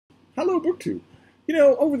Hello, BookTube. You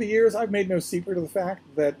know, over the years, I've made no secret of the fact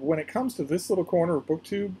that when it comes to this little corner of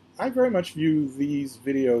BookTube, I very much view these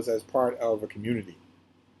videos as part of a community.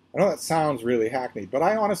 I know that sounds really hackneyed, but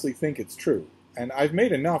I honestly think it's true. And I've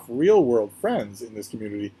made enough real-world friends in this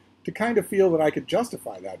community to kind of feel that I could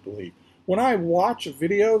justify that belief. When I watch a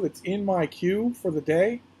video that's in my queue for the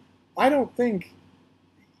day, I don't think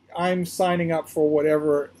I'm signing up for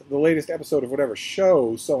whatever the latest episode of whatever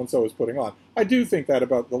show so-and-so is putting on. I do think that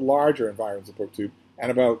about the larger environments of BookTube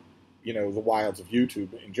and about, you know, the wilds of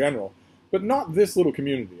YouTube in general, but not this little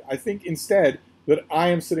community. I think instead that I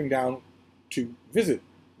am sitting down to visit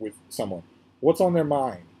with someone. What's on their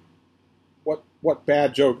mind? What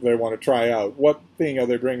bad joke do they want to try out? What thing are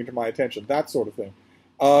they bringing to my attention? That sort of thing.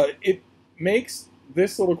 It makes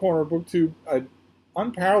this little corner of BookTube an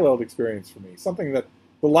unparalleled experience for me, something that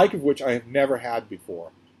the like of which I have never had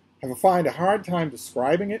before. I find a hard time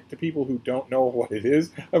describing it to people who don't know what it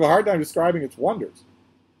is. I have a hard time describing its wonders.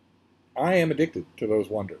 I am addicted to those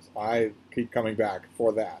wonders. I keep coming back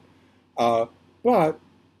for that. But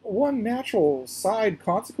one natural side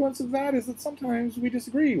consequence of that is that sometimes we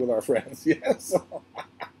disagree with our friends. Yes,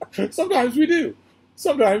 sometimes we do.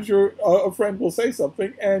 Sometimes a friend will say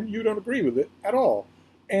something and you don't agree with it at all.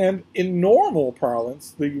 And in normal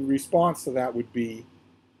parlance, the response to that would be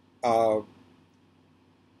to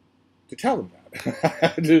tell them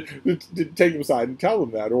that, to take them aside and tell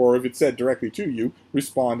them that, or if it's said directly to you,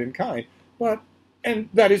 respond in kind. And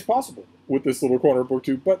that is possible with this little corner of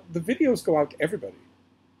BookTube, but the videos go out to everybody.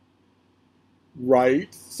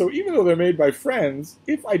 Right? So even though they're made by friends,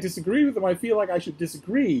 if I disagree with them, I feel like I should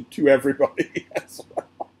disagree to everybody as well.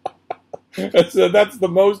 And so that's the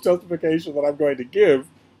most justification that I'm going to give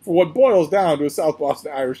for what boils down to a South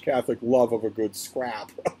Boston Irish Catholic love of a good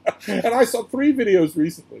scrap. And I saw 3 videos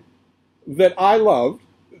recently that I loved.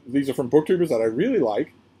 These are from booktubers that I really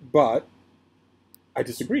like, but I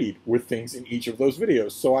disagreed with things in each of those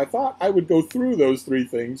videos. So I thought I would go through those 3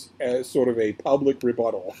 things as sort of a public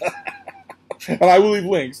rebuttal. And I will leave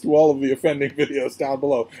links to all of the offending videos down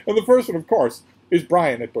below. And the first one, of course, is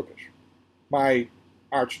Brian at Bookish, my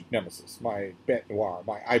arch nemesis, my bête noire,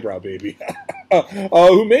 my eyebrow baby,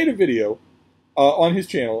 who made a video on his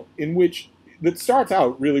channel that starts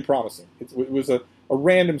out really promising. It was a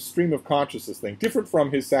random stream of consciousness thing, different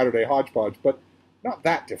from his Saturday hodgepodge, but not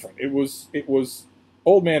that different. It was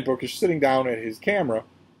old man Bookish sitting down at his camera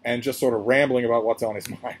and just sort of rambling about what's on his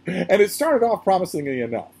mind. And it started off promisingly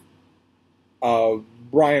enough.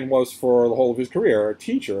 Brian was, for the whole of his career, a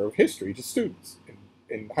teacher of history to students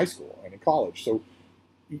in high school and in college. So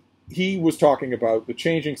he was talking about the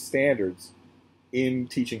changing standards in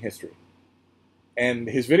teaching history. And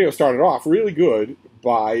his video started off really good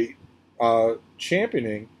by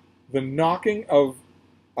championing the knocking of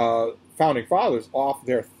founding fathers off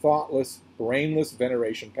their thoughtless, brainless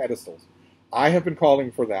veneration pedestals. I have been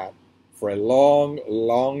calling for that for a long,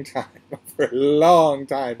 long time. For a long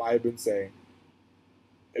time I have been saying,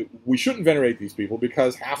 we shouldn't venerate these people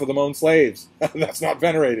because half of them own slaves. That's not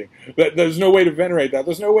venerating. There's no way to venerate that.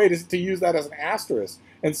 There's no way to use that as an asterisk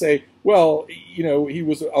and say, well, you know, he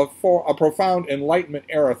was a profound Enlightenment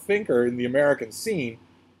era thinker in the American scene,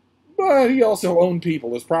 but he also owned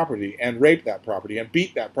people as property and raped that property and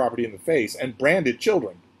beat that property in the face and branded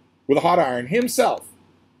children with a hot iron himself.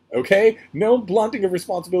 Okay? No blunting of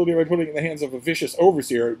responsibility by putting it in the hands of a vicious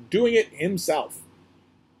overseer, doing it himself.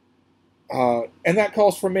 And that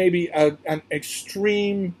calls for maybe an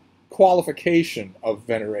extreme qualification of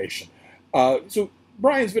veneration. So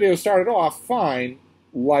Brian's video started off fine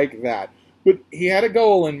like that. But he had a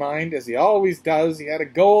goal in mind, as he always does. He had a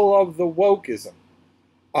goal of the wokeism.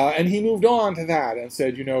 And he moved on to that and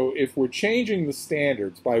said, you know, if we're changing the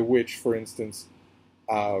standards by which, for instance,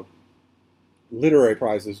 literary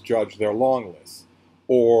prizes judge their long lists,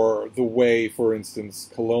 or the way, for instance,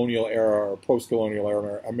 colonial era or post-colonial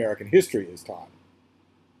era American history is taught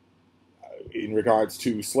in regards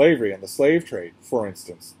to slavery and the slave trade, for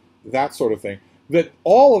instance, that sort of thing, that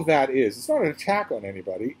all of that it's not an attack on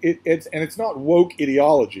anybody, it's not woke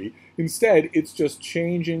ideology. Instead, it's just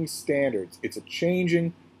changing standards. It's a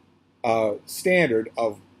changing standard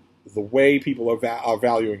of the way people are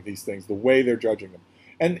valuing these things, the way they're judging them.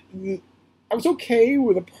 And I was okay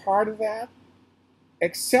with a part of that,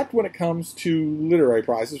 except when it comes to literary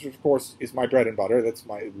prizes, which of course is my bread and butter. That's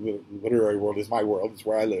my literary world is my world. It's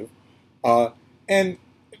where I live. And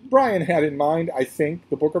Brian had in mind, I think,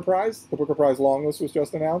 the Booker Prize. The Booker Prize long list was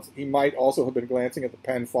just announced. He might also have been glancing at the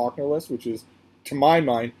Penn-Faulkner list, which is, to my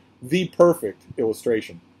mind, the perfect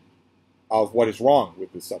illustration of what is wrong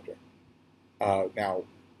with this subject. Now,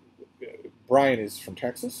 Brian is from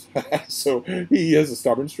Texas, so he has a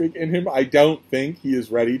stubborn streak in him. I don't think he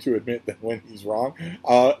is ready to admit that when he's wrong.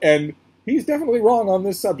 And he's definitely wrong on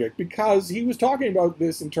this subject, because he was talking about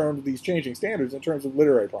this in terms of these changing standards in terms of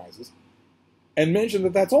literary prizes, and mentioned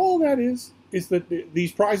that that's all that is that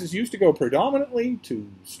these prizes used to go predominantly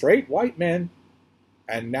to straight white men,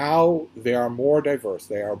 and now they are more diverse.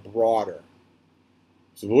 They are broader.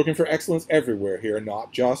 So we're looking for excellence everywhere here,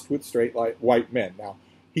 not just with straight white men. Now,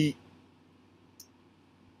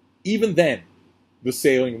 even then, the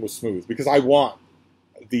sailing was smooth, because I want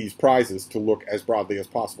these prizes to look as broadly as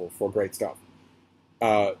possible for great stuff.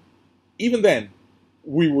 Even then,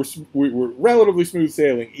 we were relatively smooth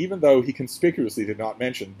sailing, even though he conspicuously did not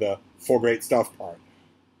mention the for great stuff part.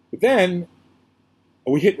 But then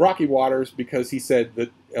we hit rocky waters, because he said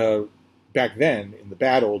that back then, in the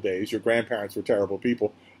bad old days, your grandparents were terrible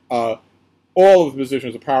people. All of the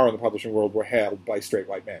positions of power in the publishing world were held by straight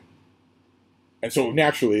white men. And so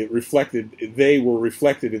naturally, they were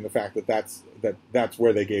reflected in the fact that that's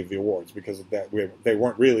where they gave the awards, because of that. They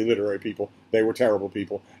weren't really literary people; they were terrible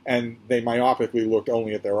people, and they myopically looked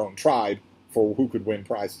only at their own tribe for who could win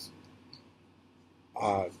prizes.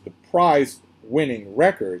 The prize-winning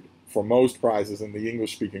record for most prizes in the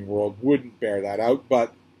English-speaking world wouldn't bear that out,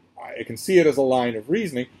 but I can see it as a line of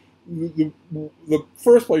reasoning. The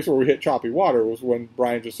first place where we hit choppy water was when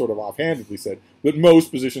Brian just sort of offhandedly said that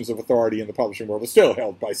most positions of authority in the publishing world are still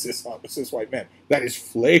held by cis white men. That is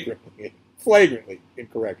flagrantly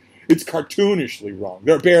incorrect. It's cartoonishly wrong.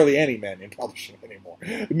 There are barely any men in publishing anymore.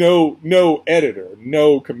 No editor,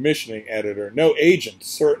 no commissioning editor, no agent,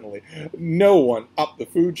 certainly. No one up the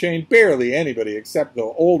food chain, barely anybody except the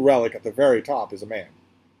old relic at the very top is a man.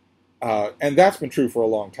 And that's been true for a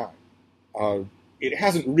long time. It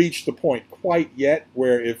hasn't reached the point quite yet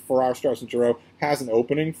where if Farrar, Straus, and Giroux has an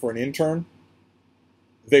opening for an intern,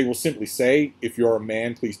 they will simply say, if you're a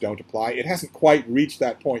man, please don't apply. It hasn't quite reached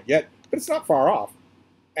that point yet, but it's not far off.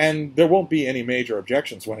 And there won't be any major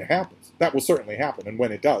objections when it happens. That will certainly happen, and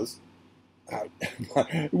when it does.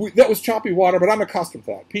 That was choppy water, but I'm accustomed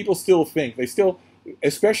to that. People still think,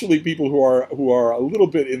 especially people who are a little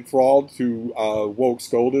bit enthralled to woke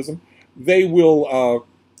scoldism,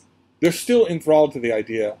 they're still enthralled to the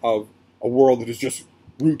idea of a world that is just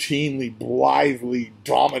routinely, blithely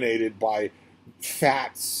dominated by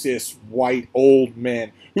fat, cis, white, old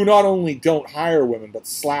men who not only don't hire women, but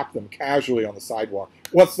slap them casually on the sidewalk.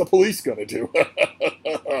 What's the police going to do?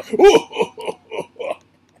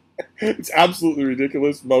 It's absolutely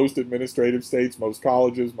ridiculous. Most administrative states, most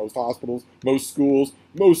colleges, most hospitals, most schools,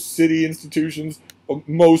 most city institutions,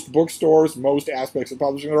 most bookstores, most aspects of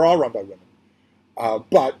publishing, they're all run by women.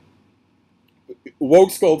 But woke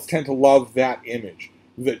skulls tend to love that image,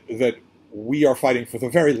 that we are fighting for the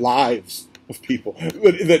very lives of people,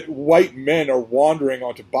 that white men are wandering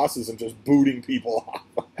onto buses and just booting people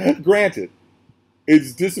off. Granted,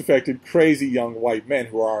 it's disaffected, crazy young white men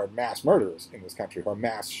who are mass murderers in this country, who are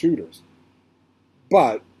mass shooters.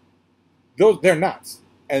 But they're nuts.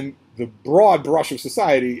 And the broad brush of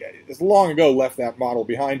society has long ago left that model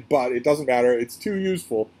behind, but it doesn't matter. It's too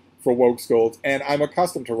useful for woke scolds, and I'm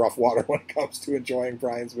accustomed to rough water when it comes to enjoying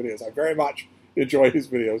Brian's videos. I very much enjoy his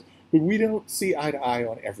videos, but we don't see eye to eye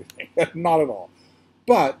on everything. Not at all.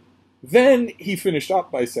 But then he finished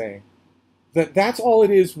up by saying that that's all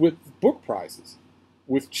it is with book prizes.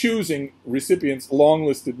 With choosing recipients,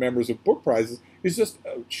 long-listed members of book prizes, is just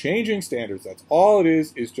changing standards. That's all it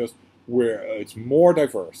is just where it's more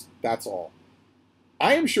diverse. That's all.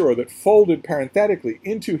 I am sure that folded parenthetically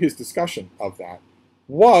into his discussion of that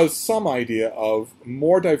was some idea of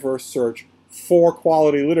more diverse search for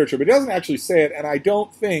quality literature. But he doesn't actually say it, and I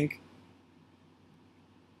don't think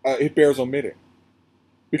it bears omitting,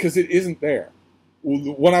 because it isn't there.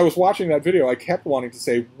 When I was watching that video, I kept wanting to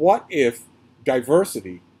say, what if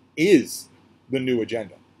diversity is the new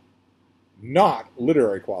agenda? Not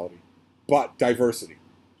literary quality, but diversity.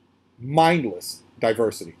 Mindless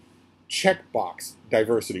diversity. Checkbox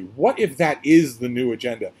diversity. What if that is the new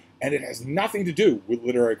agenda? And it has nothing to do with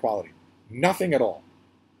literary quality. Nothing at all.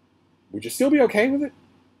 Would you still be okay with it?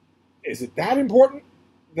 Is it that important?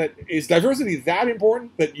 Is diversity that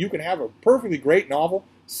important that you can have a perfectly great novel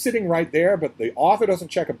sitting right there, but the author doesn't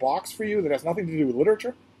check a box for you that has nothing to do with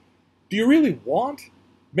literature? Do you really want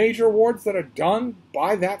major awards that are done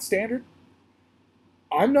by that standard?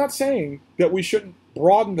 I'm not saying that we shouldn't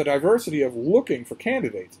broaden the diversity of looking for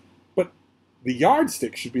candidates, but the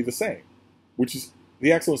yardstick should be the same, which is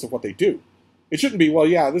the excellence of what they do. It shouldn't be, well,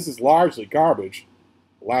 yeah, this is largely garbage.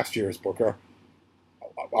 Last year's Booker,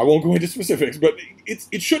 I won't go into specifics, but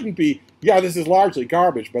it shouldn't be, yeah, this is largely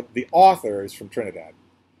garbage, but the author is from Trinidad.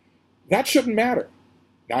 That shouldn't matter.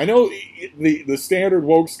 Now, I know the standard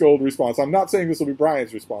woke scold response. I'm not saying this will be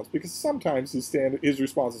Brian's response, because sometimes his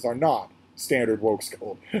responses are not standard woke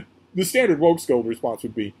scold. The standard woke scold response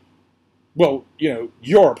would be, well,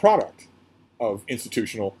 you're a product of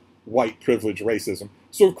institutional white privilege racism.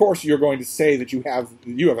 So of course you're going to say that you have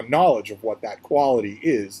a knowledge of what that quality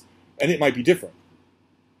is, and it might be different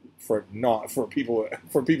for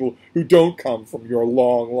people who don't come from your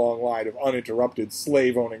long line of uninterrupted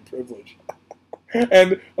slave-owning privilege.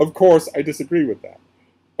 And of course I disagree with that.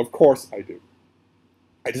 Of course I do.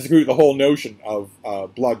 I disagree with the whole notion of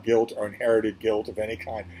blood guilt or inherited guilt of any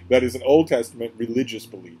kind. That is an Old Testament religious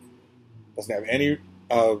belief. It doesn't have any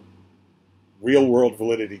real-world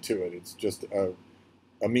validity to it. It's just a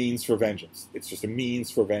means for vengeance. It's just a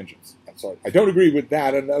means for vengeance. And so I don't agree with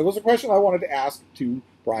that. And that was a question I wanted to ask to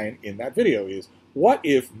Brian in that video is, what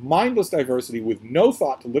if mindless diversity with no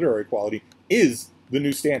thought to literary quality is the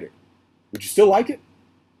new standard? Would you still like it?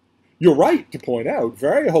 You're right to point out,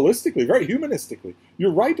 very holistically, very humanistically,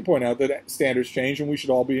 you're right to point out that standards change, and we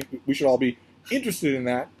should all be interested in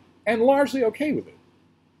that and largely okay with it.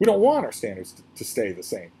 We don't want our standards to stay the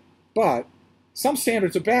same. But some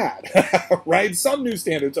standards are bad, right? Some new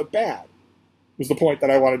standards are bad, was the point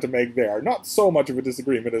that I wanted to make there. Not so much of a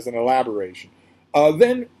disagreement as an elaboration.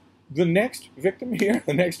 Then the next victim here,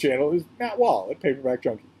 the next channel, is Matt Wall at Paperback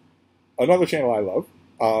Junky. Another channel I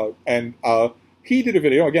love. And he did a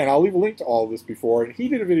video, again, I'll leave a link to all of this before, and he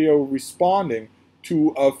did a video responding to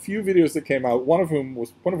a few videos that came out, one of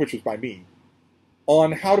which was by me,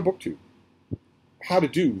 on how to BookTube. How to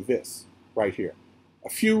do this right here. A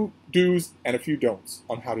few do's and a few don'ts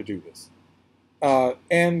on how to do this.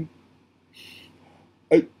 And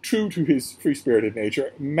true to his free-spirited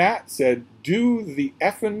nature, Matt said, do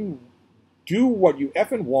what you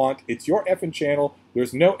effing want. It's your effing channel.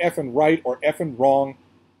 There's no effing right or effing wrong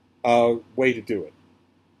way to do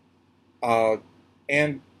it.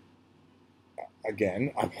 And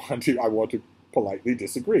again, I want to politely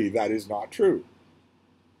disagree. That is not true.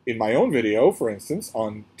 In my own video, for instance,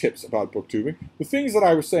 on tips about booktubing, the things that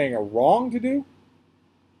I was saying are wrong to do,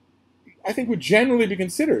 I think would generally be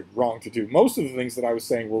considered wrong to do. Most of the things that I was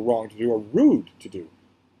saying were wrong to do or rude to do.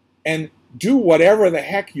 And do whatever the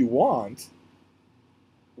heck you want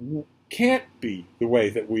can't be the way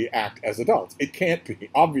that we act as adults. It can't be.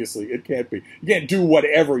 Obviously, it can't be. You can't do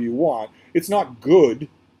whatever you want. It's not good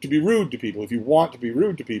to be rude to people. If you want to be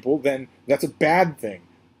rude to people, then that's a bad thing.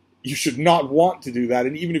 You should not want to do that,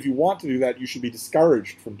 and even if you want to do that, you should be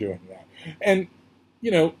discouraged from doing that. And,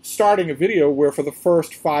 starting a video where for the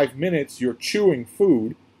first 5 minutes you're chewing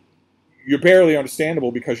food, you're barely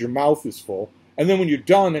understandable because your mouth is full, and then when you're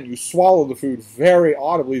done and you swallow the food very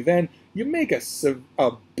audibly, then you make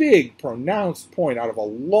a big, pronounced point out of a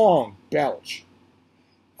long belch.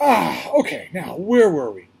 Okay, now, where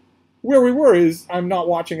were we? Where we were is, I'm not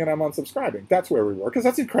watching and I'm unsubscribing. That's where we were, because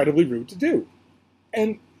that's incredibly rude to do.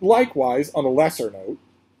 And likewise, on a lesser note,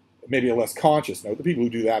 maybe a less conscious note, the people who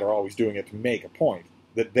do that are always doing it to make a point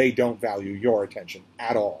that they don't value your attention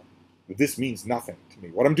at all. That this means nothing to me.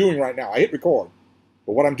 What I'm doing right now, I hit record,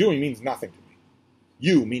 but what I'm doing means nothing to me.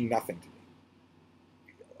 You mean nothing to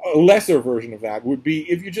me. A lesser version of that would be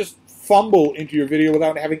if you just fumble into your video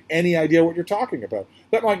without having any idea what you're talking about.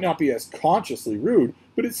 That might not be as consciously rude,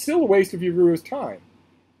 but it's still a waste of your viewers' time.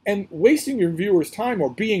 And wasting your viewers' time or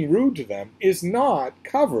being rude to them is not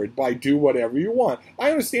covered by do whatever you want. I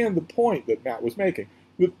understand the point that Matt was making.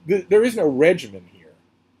 There is no regimen here,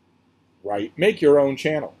 right? Make your own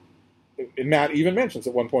channel. And Matt even mentions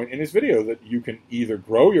at one point in his video that you can either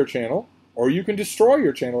grow your channel or you can destroy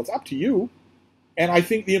your channel. It's up to you. And I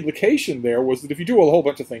think the implication there was that if you do a whole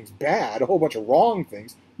bunch of things bad, a whole bunch of wrong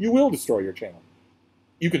things, you will destroy your channel.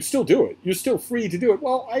 You can still do it. You're still free to do it.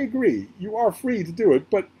 Well, I agree. You are free to do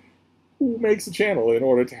it, but who makes a channel in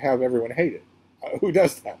order to have everyone hate it? Who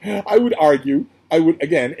does that? I would argue, I would,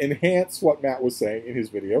 again, enhance what Matt was saying in his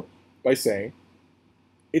video by saying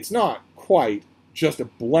it's not quite just a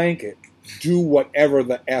blanket, do whatever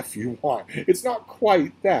the F you want. It's not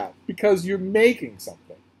quite that, because you're making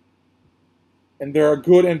something. And there are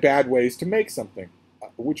good and bad ways to make something,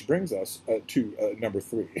 which brings us to number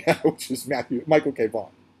 3, which is Michael K. Vaughan,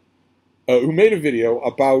 who made a video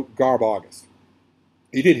about Garbaugust.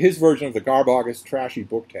 He did his version of the Garbaugust Trashy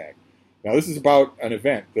book tag. Now, this is about an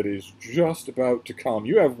event that is just about to come.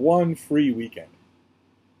 You have one free weekend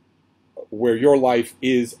where your life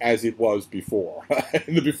is as it was before,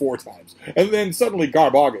 in the before times. And then suddenly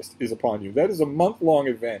Garbaugust is upon you. That is a month-long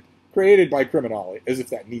event created by Criminale, as if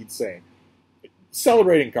that needs saying,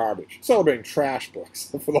 celebrating garbage, celebrating trash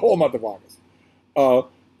books for the whole month of August.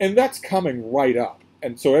 And that's coming right up.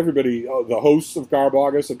 and so everybody, the hosts of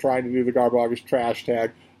Garbaugust are trying to do the Garbaugust trash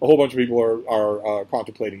tag. A whole bunch of people are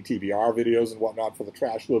contemplating TBR videos and whatnot for the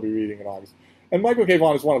trash they'll be reading in August. And Michael K.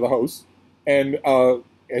 Vaughan is one of the hosts. And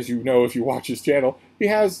as you know, if you watch his channel, he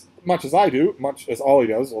has, much as I do, much as Ollie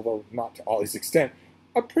does, although not to Ollie's extent,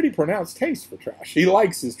 a pretty pronounced taste for trash. He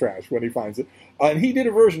likes his trash when he finds it. And he did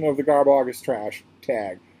a version of the Garbaugust trash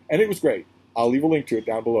tag. And it was great. I'll leave a link to it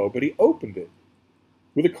down below. But he opened it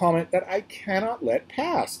with a comment that I cannot let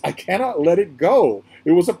pass. I cannot let it go.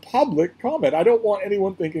 It was a public comment. I don't want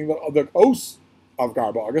anyone thinking that the hosts of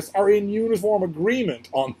Garbaugust are in uniform agreement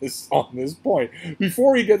on this point.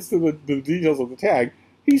 Before he gets to the details of the tag,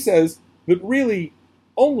 he says that really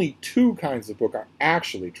only two kinds of book are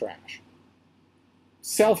actually trash.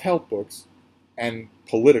 Self-help books and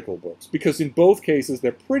political books, because in both cases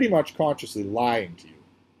they're pretty much consciously lying to you.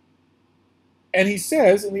 And he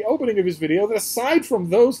says in the opening of his video that aside from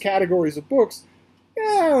those categories of books,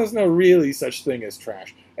 there's no really such thing as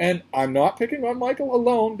trash. And I'm not picking on Michael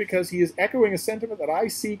alone, because he is echoing a sentiment that I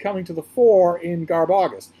see coming to the fore in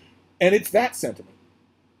Garbaugust. And it's that sentiment.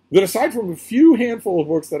 That aside from a few handful of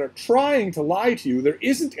books that are trying to lie to you, there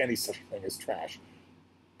isn't any such thing as trash.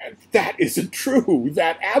 And that isn't true.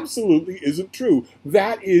 That absolutely isn't true.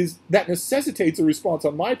 That necessitates a response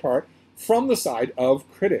on my part from the side of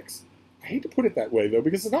critics. I hate to put it that way, though,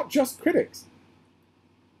 because it's not just critics.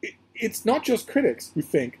 It's not just critics who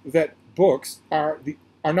think that books are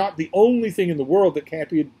not the only thing in the world that can't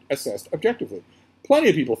be assessed objectively. Plenty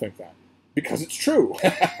of people think that, because it's true.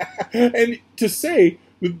 And to say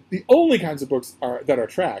that the only kinds of books that are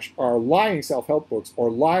trash are lying self-help books or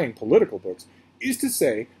lying political books is to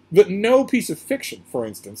say that no piece of fiction, for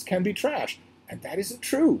instance, can be trash. And that isn't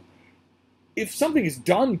true. If something is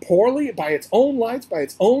done poorly by its own lights, by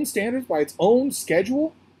its own standards, by its own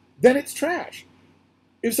schedule, then it's trash.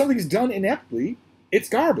 If something is done ineptly, it's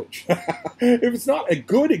garbage. If it's not a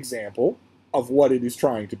good example of what it is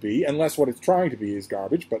trying to be, unless what it's trying to be is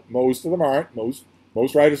garbage, but most of them aren't.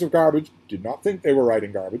 Most writers of garbage did not think they were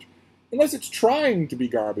writing garbage. Unless it's trying to be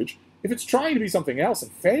garbage, if it's trying to be something else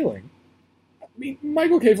and failing, I mean,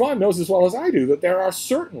 Michael K. Vaughan knows as well as I do that there are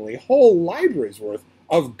certainly whole libraries worth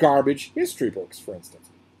of garbage history books, for instance.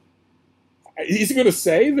 Is he going to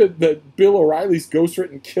say that Bill O'Reilly's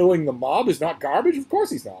ghostwritten Killing the Mob is not garbage? Of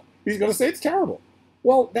course he's not. He's going to say it's terrible.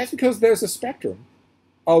 Well, that's because there's a spectrum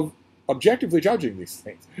of objectively judging these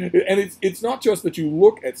things. And it's not just that you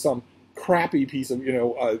look at some crappy piece of,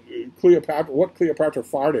 Cleopatra, what Cleopatra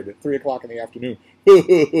farted at 3 o'clock in the afternoon,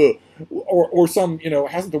 or some,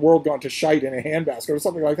 hasn't the world gone to shite in a handbasket or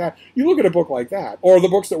something like that. You look at a book like that, or the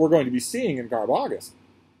books that we're going to be seeing in Garbaugust.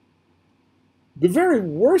 The very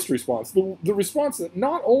worst response, the response that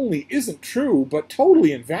not only isn't true, but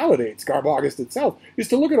totally invalidates Garbaugust itself, is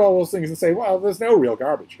to look at all those things and say, well, there's no real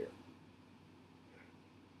garbage here.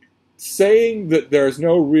 Saying that there's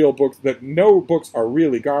no real books, that no books are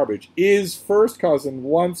really garbage, is first cousin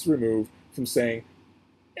once removed from saying,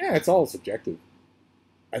 it's all subjective.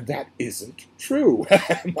 And that isn't true.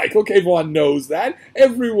 Michael K. Vaughan knows that.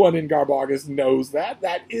 Everyone in Garbaugust knows that.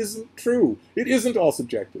 That isn't true. It isn't all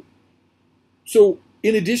subjective. So,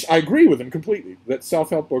 in addition, I agree with him completely that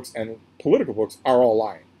self-help books and political books are all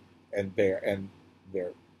lying. And they're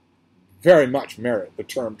very much merit the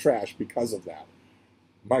term trash because of that.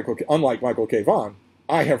 Unlike Michael K. Vaughan,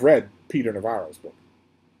 I have read Peter Navarro's book,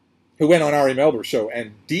 who went on Ari Melber's show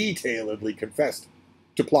and detailedly confessed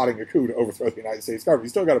to plotting a coup to overthrow the United States government.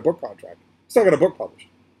 He's still got a book contract. He's still got a book published.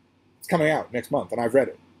 It's coming out next month, and I've read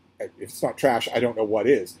it. If it's not trash, I don't know what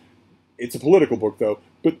is. It's a political book, though,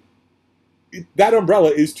 but that umbrella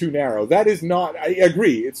is too narrow. That is not, I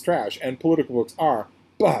agree, it's trash, and political books are,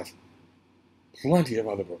 but plenty of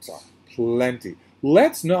other books are. Plenty.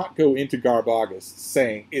 Let's not go into Garbaugust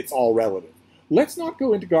saying it's all relative. Let's not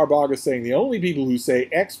go into Garbaugust saying the only people who say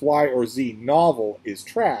X, Y, or Z novel is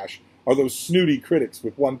trash are those snooty critics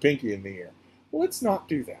with one pinky in the air. Let's not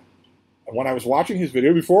do that. And when I was watching his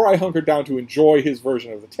video, before I hunkered down to enjoy his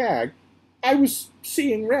version of the tag, I was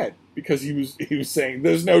seeing red, because he was saying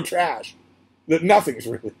there's no trash, that nothing's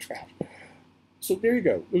really trash. So there you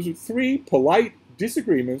go. Those are 3 polite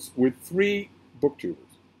disagreements with 3 booktubers.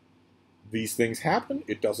 These things happen.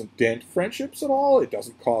 It doesn't dent friendships at all. It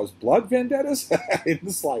doesn't cause blood vendettas in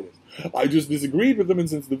the slightest. I just disagreed with them, and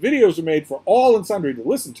since the videos are made for all and sundry to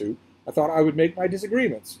listen to, I thought I would make my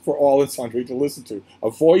disagreements for all and sundry to listen to. A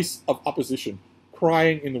voice of opposition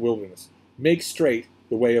crying in the wilderness. Make straight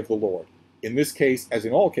the way of the Lord. In this case, as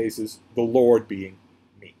in all cases, the Lord being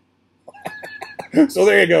me. So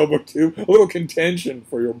there you go, BookTube. A little contention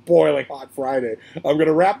for your boiling hot Friday. I'm going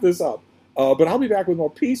to wrap this up. But I'll be back with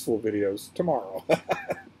more peaceful videos tomorrow.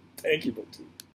 Thank you, BookTube.